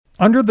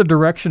Under the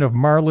direction of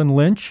Marlon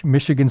Lynch,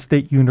 Michigan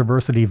State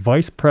University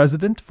Vice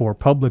President for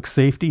Public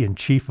Safety and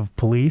Chief of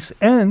Police,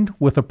 and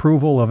with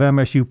approval of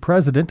MSU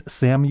President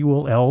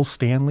Samuel L.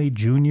 Stanley,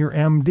 Jr.,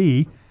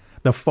 M.D.,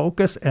 the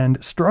focus and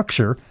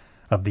structure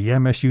of the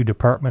MSU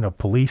Department of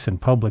Police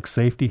and Public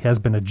Safety has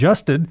been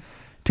adjusted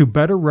to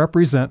better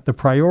represent the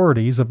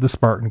priorities of the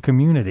Spartan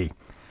community.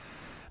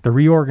 The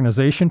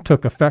reorganization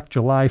took effect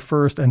July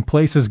 1st and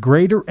places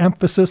greater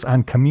emphasis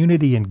on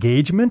community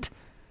engagement,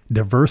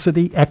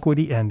 diversity,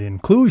 equity, and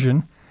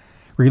inclusion,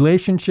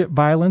 relationship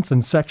violence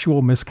and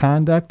sexual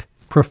misconduct,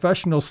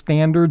 professional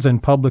standards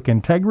and public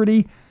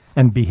integrity,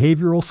 and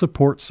behavioral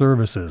support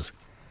services.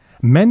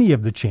 Many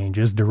of the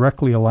changes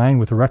directly align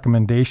with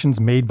recommendations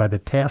made by the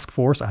Task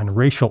Force on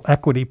Racial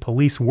Equity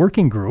Police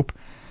Working Group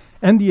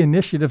and the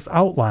initiatives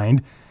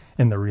outlined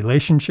in the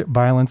Relationship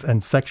Violence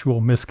and Sexual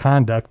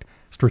Misconduct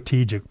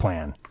Strategic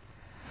Plan.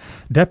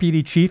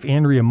 Deputy Chief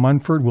Andrea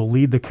Munford will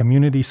lead the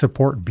Community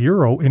Support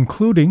Bureau,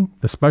 including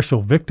the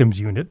Special Victims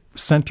Unit,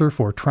 Center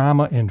for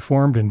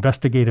Trauma-Informed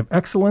Investigative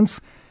Excellence,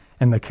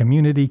 and the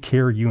Community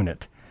Care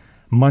Unit.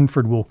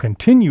 Munford will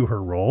continue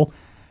her role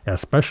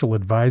as Special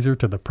Advisor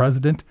to the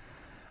President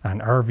on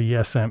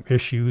RVSM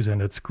issues,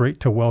 and it's great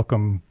to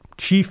welcome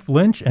Chief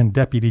Lynch and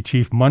Deputy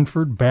Chief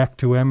Munford back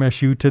to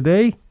MSU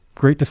today.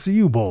 Great to see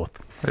you both.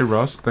 Hey,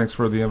 Russ. Thanks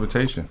for the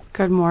invitation.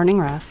 Good morning,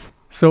 Russ.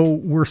 So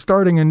we're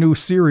starting a new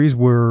series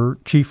where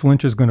Chief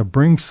Lynch is going to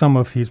bring some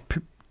of his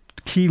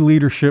key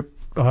leadership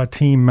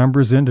team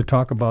members in to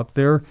talk about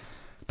their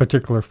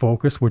particular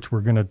focus, which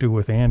we're going to do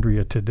with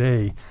Andrea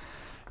today.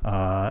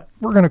 We're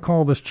going to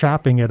call this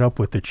Chopping It Up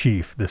with the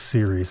Chief, this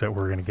series that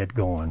we're going to get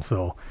going.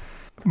 So,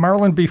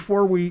 Marlon,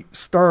 before we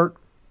start,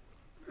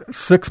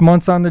 6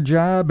 months on the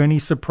job, any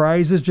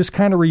surprises? Just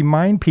kind of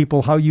remind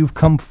people how you've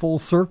come full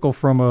circle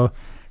from a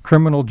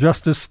criminal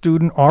justice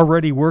student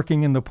already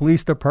working in the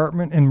police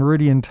department in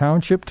Meridian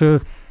Township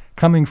to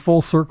coming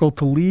full circle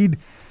to lead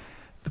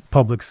the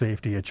public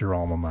safety at your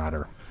alma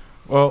mater.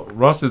 Well,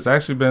 Russ, it's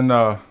actually been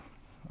a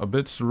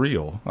bit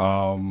surreal.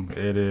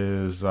 It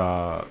is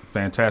a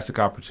fantastic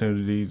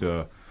opportunity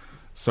to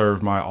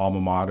serve my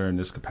alma mater in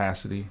this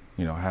capacity,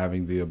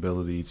 having the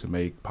ability to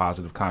make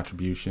positive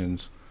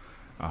contributions,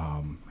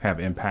 have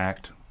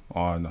impact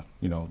on,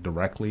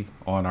 directly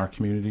on our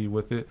community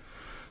with it.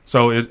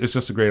 So it's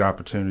just a great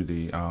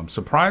opportunity.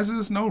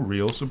 Surprises? No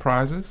real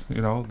surprises.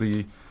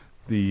 The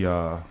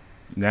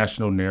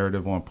national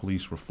narrative on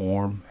police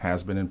reform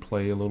has been in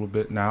play a little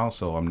bit now,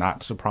 so I'm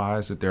not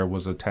surprised that there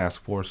was a task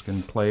force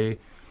in play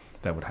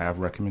that would have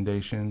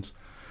recommendations.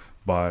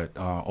 But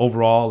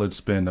overall,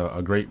 it's been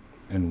a great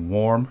and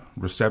warm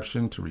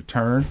reception to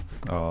return.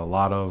 A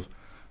lot of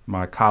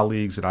my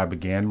colleagues that I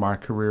began my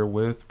career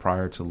with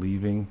prior to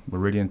leaving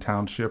Meridian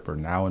Township are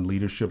now in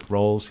leadership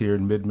roles here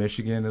in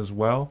mid-Michigan as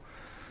well.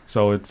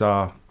 So it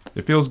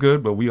feels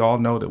good, but we all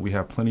know that we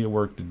have plenty of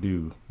work to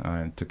do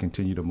and to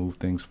continue to move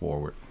things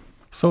forward.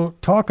 So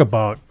talk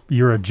about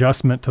your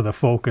adjustment to the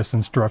focus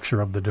and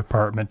structure of the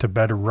department to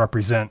better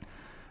represent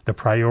the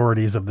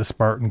priorities of the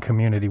Spartan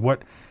community.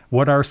 What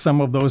are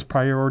some of those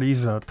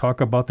priorities?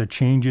 Talk about the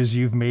changes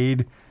you've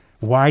made,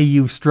 why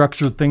you've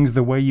structured things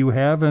the way you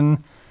have,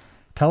 and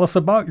tell us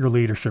about your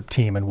leadership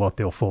team and what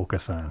they'll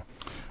focus on.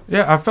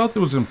 Yeah, I felt it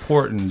was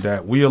important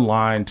that we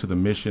align to the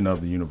mission of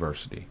the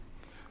university.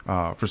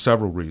 For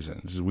several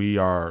reasons. We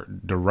are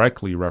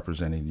directly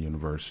representing the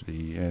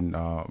university in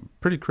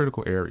pretty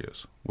critical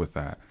areas with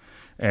that.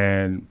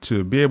 And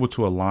to be able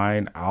to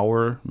align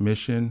our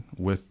mission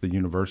with the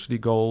university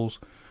goals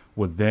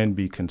would then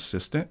be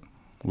consistent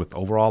with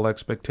overall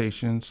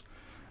expectations.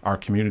 Our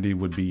community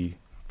would be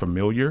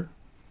familiar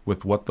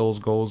with what those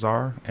goals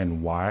are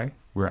and why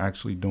we're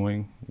actually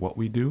doing what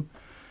we do.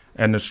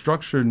 And the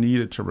structure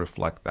needed to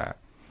reflect that.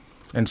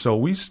 And so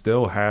we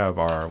still have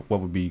our what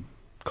would be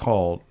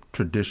called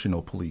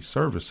traditional police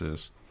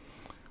services,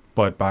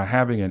 but by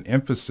having an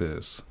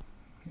emphasis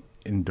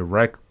in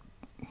direct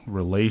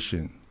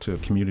relation to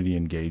community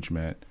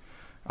engagement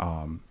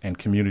and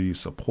community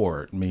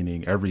support,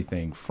 meaning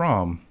everything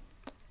from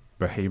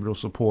behavioral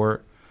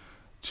support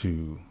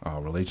to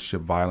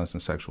relationship violence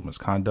and sexual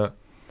misconduct.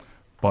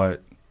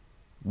 But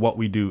what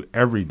we do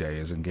every day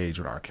is engage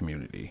with our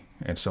community.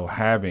 And so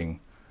having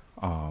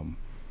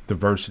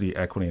diversity,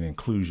 equity, and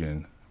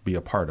inclusion be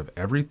a part of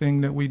everything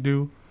that we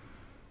do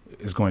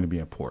is going to be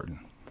important.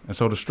 And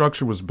so the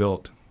structure was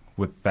built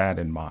with that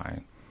in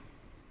mind.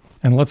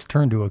 And let's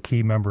turn to a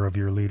key member of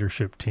your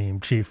leadership team,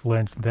 Chief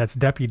Lynch. That's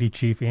Deputy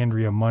Chief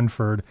Andrea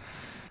Munford.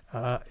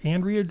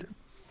 Andrea,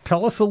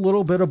 tell us a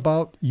little bit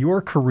about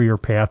your career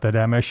path at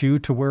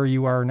MSU to where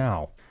you are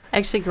now. I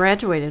actually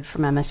graduated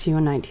from MSU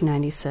in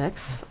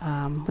 1996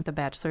 with a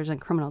bachelor's in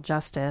criminal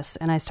justice,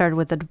 and I started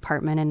with the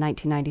department in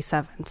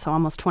 1997, so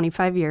almost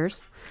 25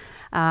 years.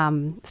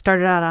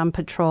 Started out on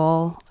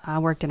patrol,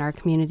 worked in our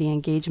community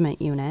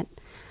engagement unit.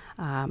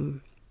 I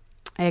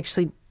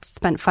actually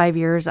spent 5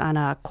 years on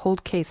a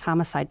cold case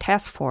homicide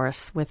task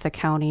force with the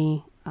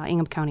county,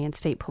 Ingham County and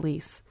State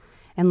Police,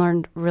 and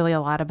learned really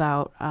a lot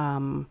about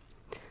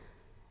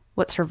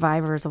what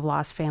survivors of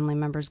lost family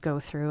members go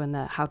through and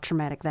how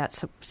traumatic that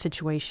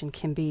situation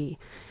can be.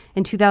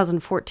 In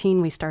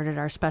 2014, we started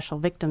our Special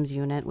Victims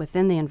Unit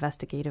within the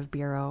Investigative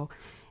Bureau,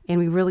 and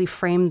we really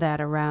framed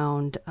that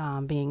around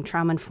being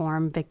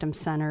trauma-informed,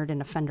 victim-centered,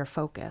 and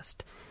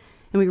offender-focused.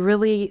 And we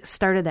really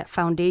started that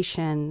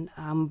foundation,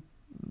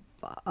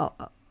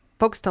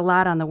 focused a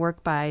lot on the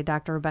work by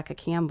Dr. Rebecca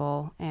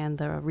Campbell and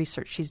the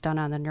research she's done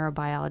on the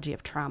neurobiology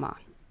of trauma.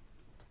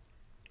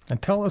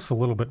 And tell us a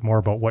little bit more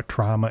about what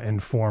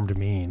trauma-informed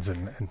means.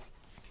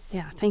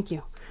 Yeah, thank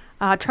you.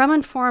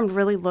 Trauma-informed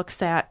really looks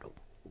at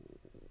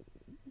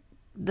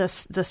the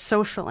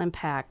social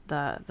impact,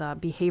 the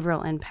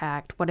behavioral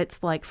impact, what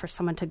it's like for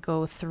someone to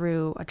go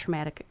through a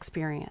traumatic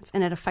experience,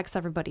 and it affects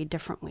everybody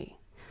differently.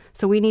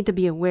 So we need to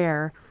be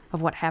aware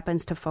of what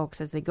happens to folks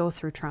as they go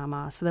through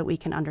trauma so that we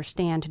can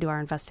understand to do our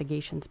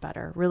investigations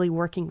better, really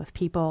working with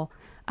people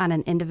on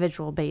an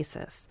individual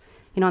basis.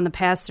 You know, in the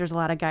past, there's a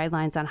lot of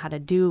guidelines on how to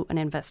do an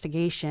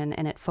investigation,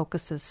 and it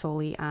focuses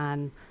solely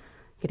on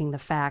getting the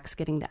facts,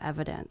 getting the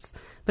evidence.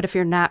 But if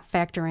you're not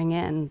factoring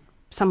in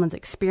someone's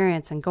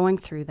experience and going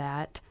through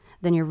that,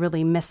 then you're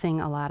really missing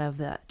a lot of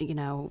the,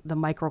 the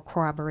micro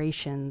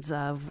corroborations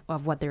of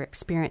what they're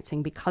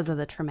experiencing because of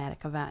the traumatic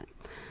event.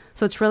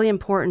 So it's really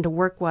important to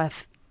work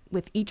with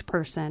each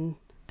person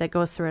that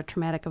goes through a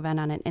traumatic event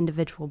on an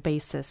individual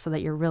basis so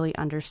that you're really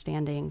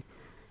understanding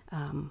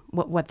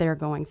what they're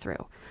going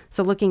through.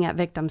 So looking at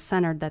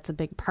victim-centered, that's a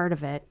big part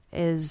of it,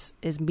 is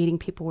meeting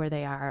people where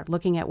they are,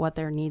 looking at what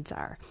their needs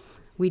are.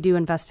 We do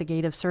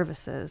investigative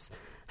services.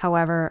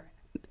 However,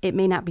 it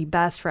may not be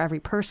best for every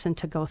person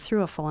to go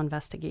through a full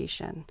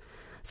investigation.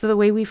 So the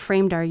way we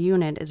framed our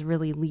unit is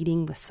really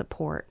leading with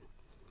support.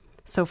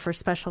 So for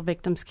special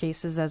victims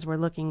cases, as we're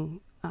looking,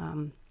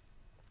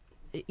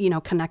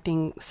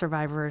 connecting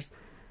survivors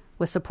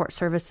with support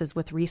services,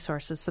 with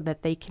resources so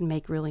that they can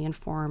make really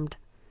informed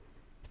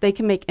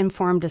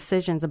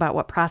decisions about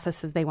what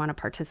processes they want to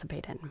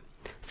participate in.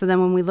 So then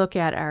when we look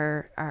at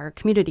our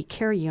community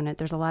care unit,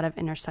 there's a lot of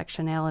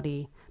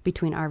intersectionality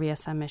between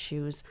RVSM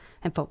issues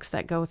and folks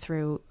that go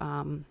through,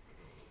 some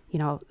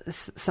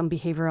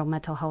behavioral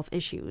mental health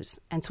issues.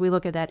 And so we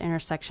look at that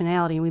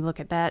intersectionality, and we look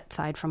at that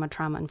side from a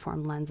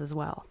trauma-informed lens as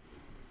well.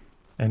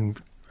 And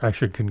I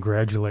should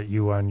congratulate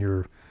you on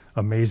your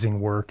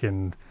amazing work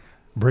in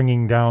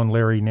bringing down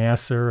Larry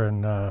Nassar,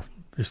 and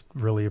just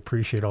really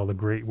appreciate all the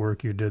great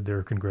work you did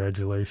there.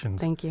 Congratulations.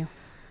 Thank you.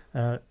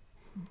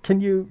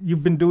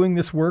 You've been doing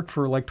this work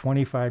for like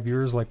 25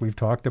 years, like we've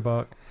talked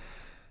about.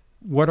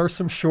 What are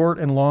some short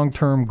and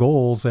long-term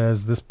goals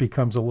as this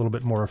becomes a little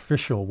bit more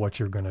official, what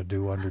you're going to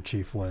do under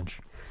Chief Lynch?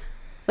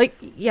 Like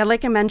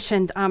I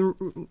mentioned,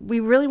 we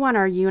really want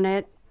our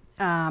unit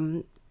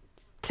to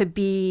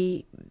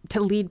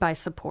lead by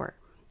support.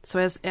 So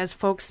as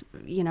folks,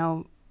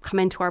 come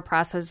into our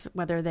process,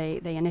 whether they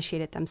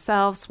initiate it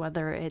themselves,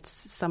 whether it's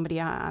somebody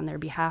on their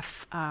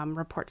behalf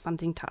reports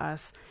something to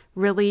us,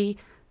 really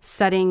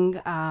setting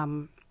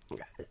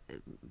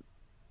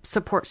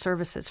support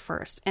services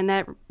first. And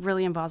that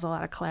really involves a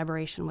lot of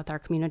collaboration with our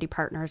community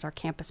partners, our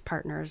campus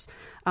partners,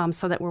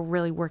 so that we're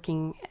really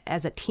working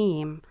as a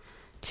team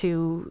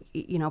to,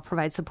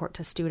 provide support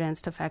to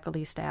students, to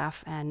faculty,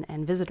 staff,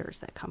 and visitors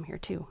that come here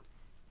too.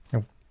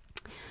 Yep.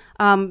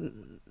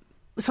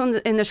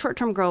 So in the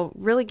short-term goal,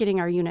 really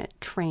getting our unit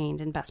trained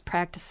in best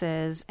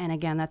practices, and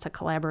again, that's a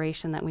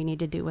collaboration that we need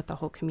to do with the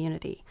whole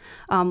community.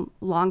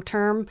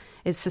 Long-term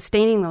is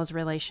sustaining those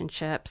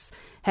relationships,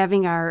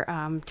 having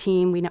our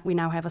team. We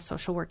now have a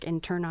social work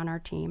intern on our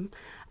team,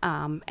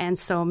 and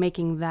so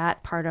making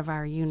that part of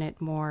our unit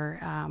more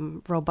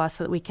robust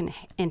so that we can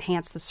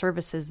enhance the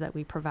services that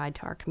we provide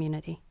to our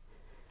community.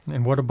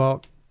 And what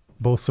about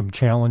both some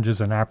challenges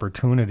and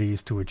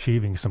opportunities to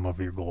achieving some of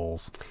your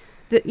goals?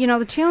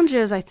 The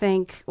challenges, I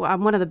think,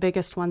 one of the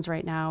biggest ones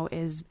right now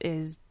is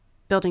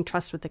building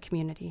trust with the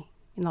community.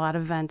 A lot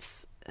of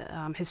events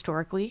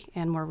historically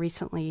and more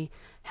recently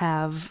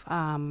have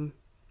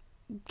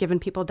given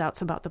people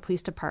doubts about the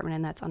police department,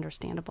 and that's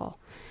understandable.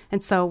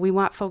 And so we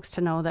want folks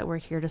to know that we're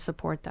here to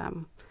support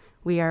them.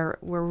 We're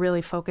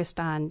really focused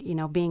on,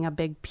 being a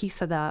big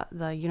piece of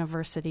the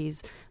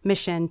university's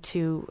mission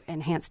to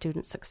enhance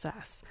student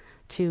success,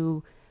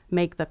 to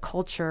make the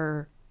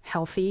culture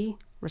healthy,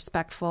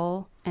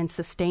 respectful, and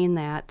sustain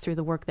that through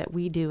the work that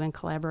we do in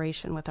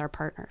collaboration with our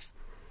partners.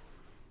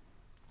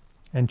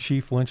 And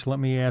Chief Lynch, let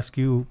me ask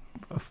you,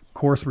 of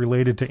course,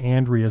 related to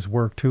Andrea's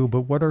work too,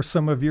 but what are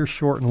some of your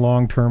short and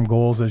long-term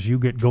goals as you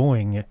get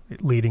going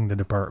leading the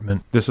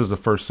department? This is the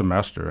first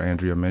semester.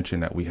 Andrea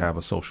mentioned that we have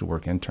a social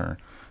work intern.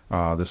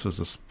 This is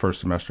the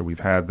first semester we've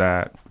had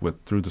that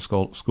through the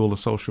School of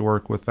Social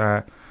Work with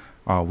that.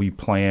 We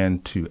plan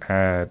to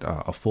add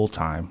a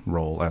full-time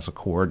role as a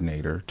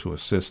coordinator to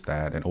assist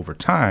that, and over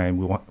time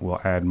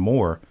we'll add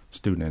more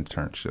student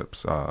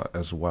internships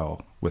as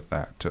well with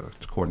that to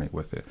coordinate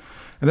with it.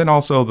 And then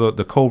also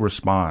the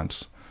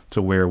co-response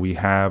to where we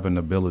have an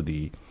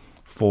ability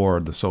for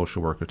the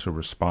social worker to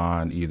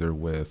respond either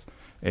with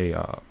a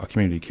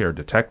community care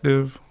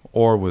detective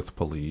or with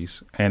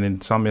police, and in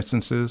some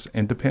instances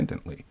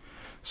independently.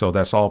 So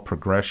that's all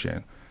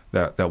progression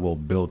that we'll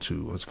build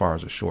to as far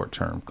as a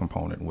short-term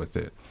component with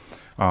it.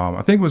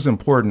 I think it was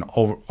important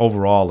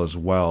overall as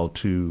well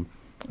to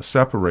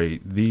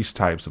separate these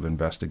types of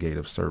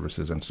investigative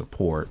services and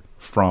support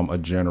from a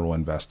general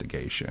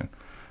investigation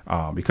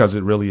because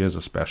it really is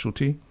a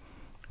specialty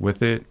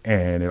with it,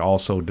 and it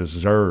also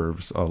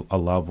deserves a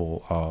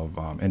level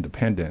of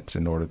independence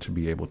in order to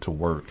be able to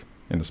work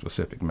in a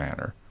specific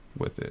manner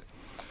with it.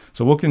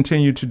 So we'll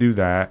continue to do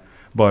that,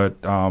 but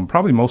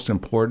probably most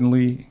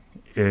importantly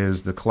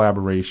is the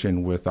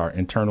collaboration with our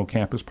internal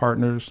campus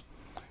partners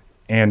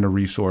and the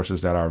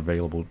resources that are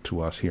available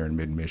to us here in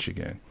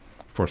Mid-Michigan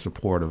for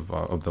support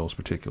of those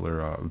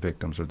particular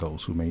victims or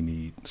those who may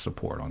need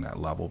support on that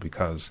level.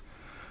 Because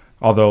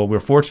although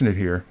we're fortunate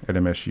here at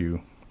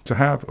MSU to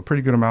have a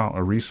pretty good amount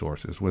of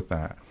resources with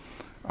that,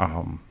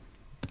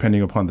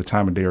 depending upon the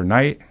time of day or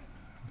night,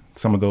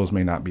 some of those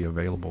may not be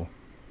available.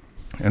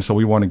 And so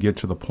we want to get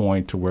to the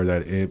point to where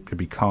that it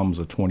becomes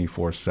a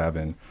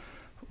 24/7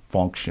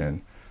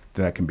 function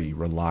that can be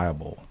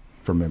reliable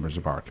for members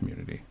of our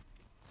community.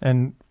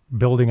 And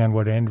building on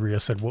what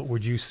Andrea said, what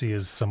would you see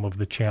as some of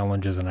the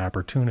challenges and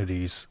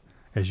opportunities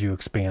as you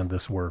expand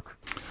this work?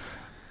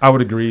 I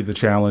would agree the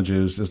challenge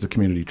is the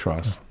community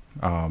trust.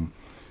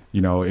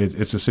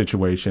 It's a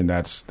situation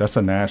that's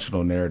a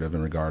national narrative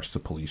in regards to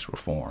police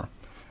reform.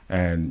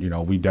 And,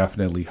 we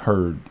definitely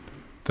heard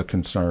the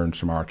concerns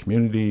from our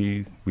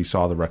community. We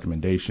saw the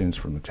recommendations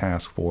from the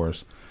task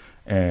force.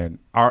 And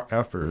our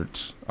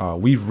efforts,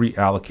 we've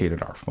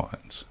reallocated our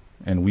funds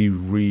and we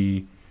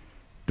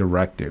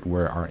redirected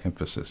where our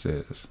emphasis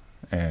is.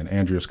 And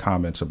Andrea's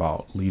comments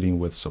about leading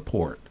with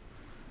support,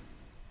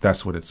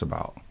 that's what it's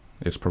about.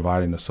 It's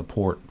providing the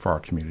support for our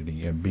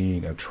community and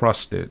being a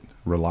trusted,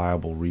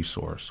 reliable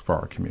resource for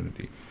our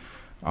community.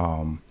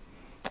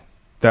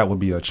 That would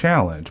be a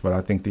challenge, but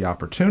I think the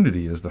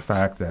opportunity is the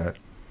fact that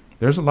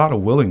there's a lot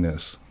of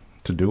willingness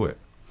to do it.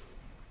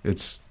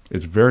 It's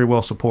very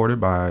well supported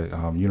by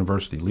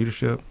university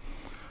leadership.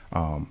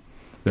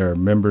 There are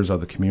members of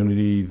the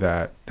community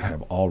that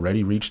have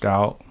already reached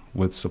out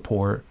with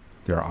support.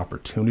 There are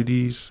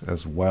opportunities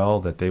as well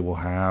that they will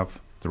have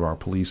through our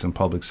Police and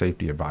Public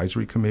Safety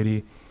Advisory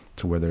Committee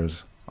to where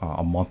there's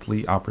a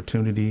monthly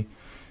opportunity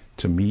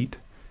to meet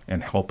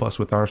and help us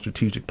with our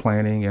strategic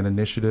planning and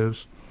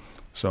initiatives.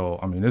 So,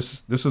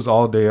 this is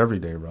all day, every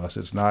day, Russ.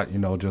 It's not,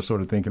 just sort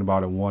of thinking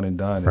about it one and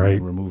done right,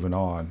 and we're moving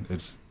on.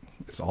 It's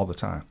all the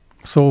time.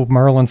 So,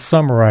 Marlon,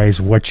 summarize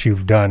what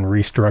you've done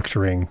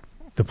restructuring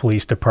the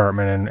police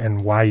department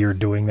and why you're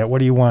doing that. What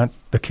do you want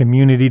the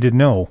community to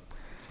know?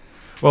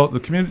 Well,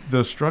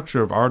 the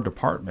structure of our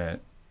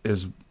department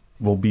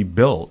will be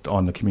built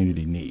on the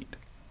community need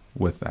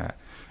with that.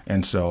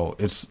 And so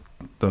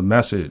the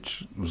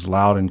message was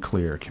loud and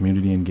clear: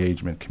 community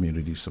engagement,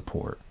 community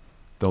support.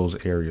 Those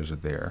areas are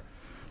there.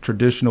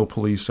 Traditional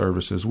police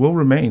services will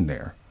remain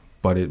there,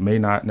 but it may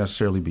not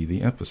necessarily be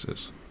the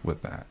emphasis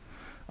with that.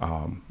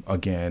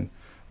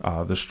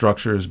 The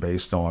structure is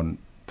based on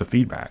the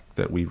feedback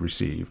that we've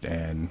received,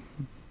 and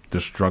the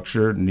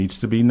structure needs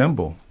to be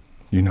nimble.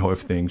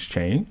 If things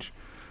change,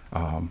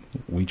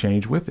 we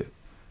change with it,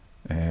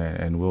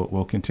 and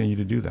we'll continue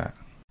to do that.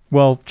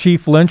 Well,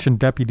 Chief Lynch and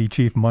Deputy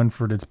Chief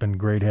Munford, it's been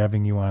great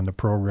having you on the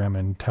program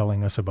and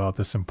telling us about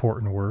this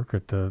important work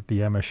at the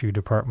MSU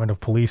Department of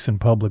Police and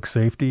Public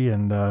Safety.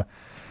 And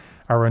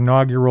our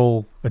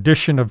inaugural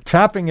edition of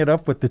Chopping It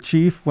Up with the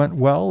Chief went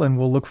well, and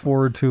we'll look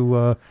forward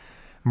to,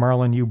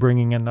 Marlon, you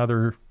bringing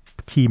another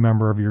key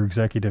member of your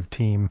executive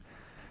team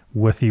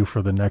with you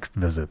for the next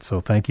visit. So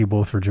thank you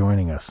both for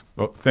joining us.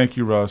 Well, thank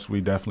you, Russ. We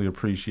definitely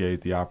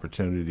appreciate the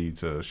opportunity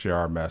to share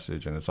our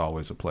message, and it's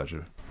always a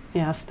pleasure.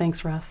 Yes,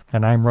 thanks, Russ.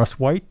 And I'm Russ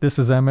White. This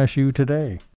is MSU Today.